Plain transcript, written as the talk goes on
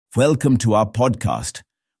Welcome to our podcast,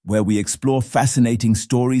 where we explore fascinating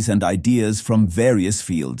stories and ideas from various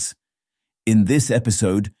fields. In this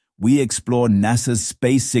episode, we explore NASA's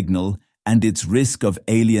space signal and its risk of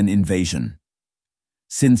alien invasion.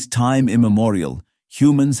 Since time immemorial,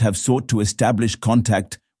 humans have sought to establish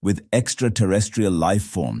contact with extraterrestrial life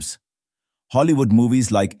forms. Hollywood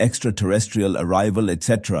movies like Extraterrestrial, Arrival,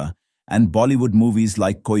 etc., and Bollywood movies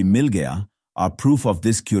like Koi Mil Gaya are proof of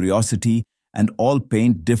this curiosity and all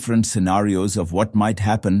paint different scenarios of what might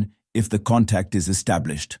happen if the contact is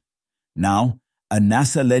established. Now, a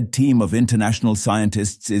NASA-led team of international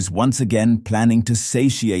scientists is once again planning to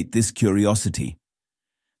satiate this curiosity.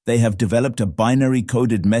 They have developed a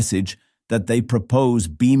binary-coded message that they propose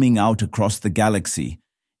beaming out across the galaxy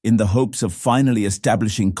in the hopes of finally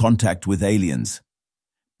establishing contact with aliens.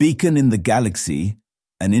 Beacon in the Galaxy,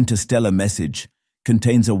 an interstellar message,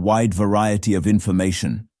 contains a wide variety of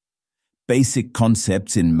information. Basic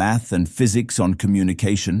concepts in math and physics on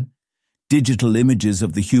communication, digital images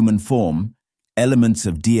of the human form, elements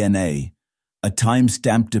of DNA, a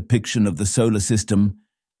time-stamped depiction of the solar system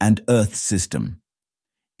and Earth system.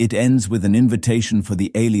 It ends with an invitation for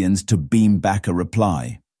the aliens to beam back a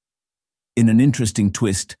reply. In an interesting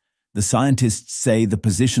twist, the scientists say the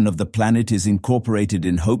position of the planet is incorporated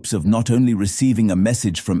in hopes of not only receiving a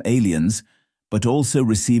message from aliens, but also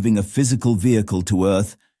receiving a physical vehicle to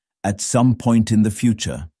Earth at some point in the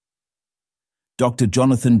future. Dr.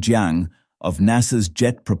 Jonathan Jiang of NASA's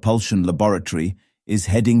Jet Propulsion Laboratory is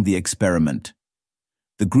heading the experiment.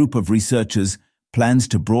 The group of researchers plans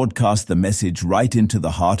to broadcast the message right into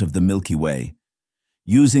the heart of the Milky Way.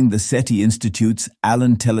 Using the SETI Institute's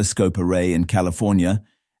Allen Telescope Array in California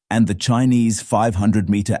and the Chinese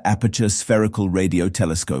 500-meter aperture spherical radio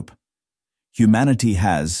telescope. Humanity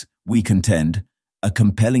has, we contend, a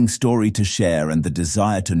compelling story to share and the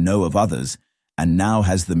desire to know of others, and now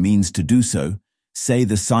has the means to do so, say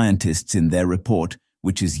the scientists in their report,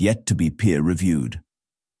 which is yet to be peer-reviewed.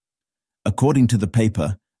 According to the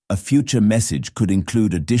paper, a future message could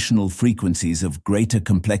include additional frequencies of greater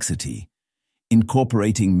complexity,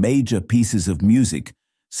 incorporating major pieces of music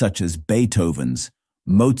such as Beethoven's,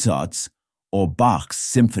 Mozart's, or Bach's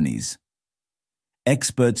symphonies.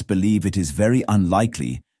 Experts believe it is very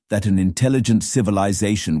unlikely that an intelligent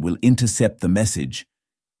civilization will intercept the message,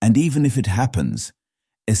 and even if it happens,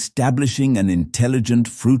 establishing an intelligent,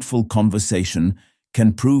 fruitful conversation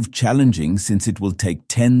can prove challenging since it will take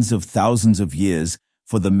tens of thousands of years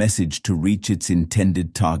for the message to reach its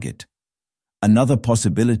intended target. Another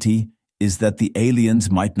possibility is that the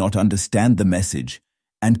aliens might not understand the message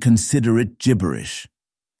and consider it gibberish.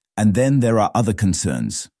 And then there are other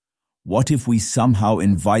concerns. What if we somehow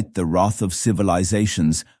invite the wrath of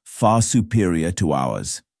civilizations far superior to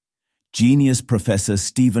ours? Genius Professor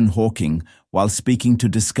Stephen Hawking, while speaking to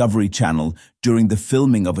Discovery Channel during the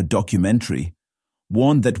filming of a documentary,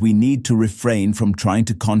 warned that we need to refrain from trying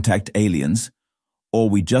to contact aliens, or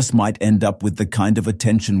we just might end up with the kind of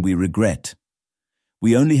attention we regret.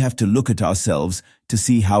 We only have to look at ourselves to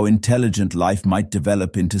see how intelligent life might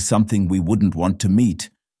develop into something we wouldn't want to meet.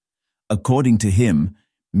 According to him,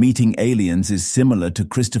 meeting aliens is similar to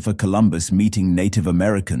Christopher Columbus meeting Native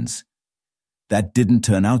Americans. That didn't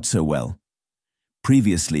turn out so well.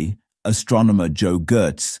 Previously, astronomer Joe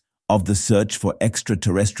Gertz, of the Search for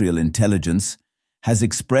Extraterrestrial Intelligence, has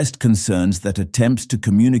expressed concerns that attempts to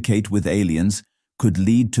communicate with aliens could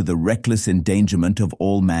lead to the reckless endangerment of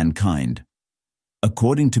all mankind.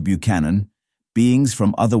 According to Buchanan, beings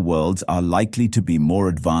from other worlds are likely to be more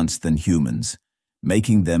advanced than humans,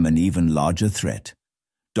 making them an even larger threat.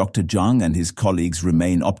 Dr. Jiang and his colleagues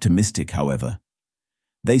remain optimistic, however.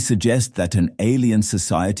 They suggest that an alien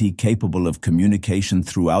society capable of communication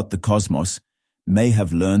throughout the cosmos may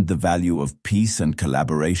have learned the value of peace and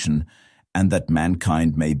collaboration, and that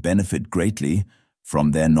mankind may benefit greatly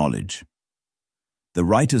from their knowledge. The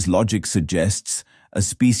writer's logic suggests a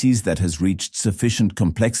species that has reached sufficient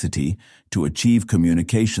complexity to achieve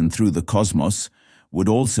communication through the cosmos would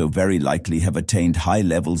also very likely have attained high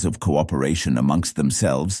levels of cooperation amongst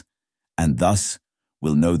themselves, and thus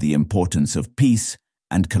will know the importance of peace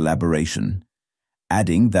and collaboration,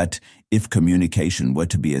 adding that if communication were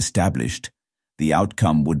to be established, the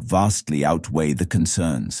outcome would vastly outweigh the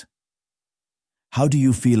concerns. How do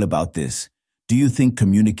you feel about this? Do you think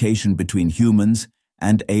communication between humans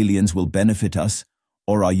and aliens will benefit us,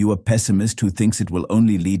 or are you a pessimist who thinks it will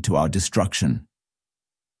only lead to our destruction?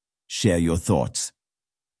 Share your thoughts.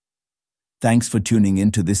 Thanks for tuning in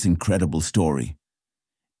to this incredible story.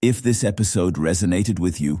 If this episode resonated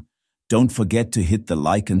with you, don't forget to hit the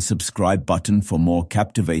like and subscribe button for more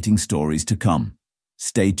captivating stories to come.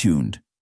 Stay tuned.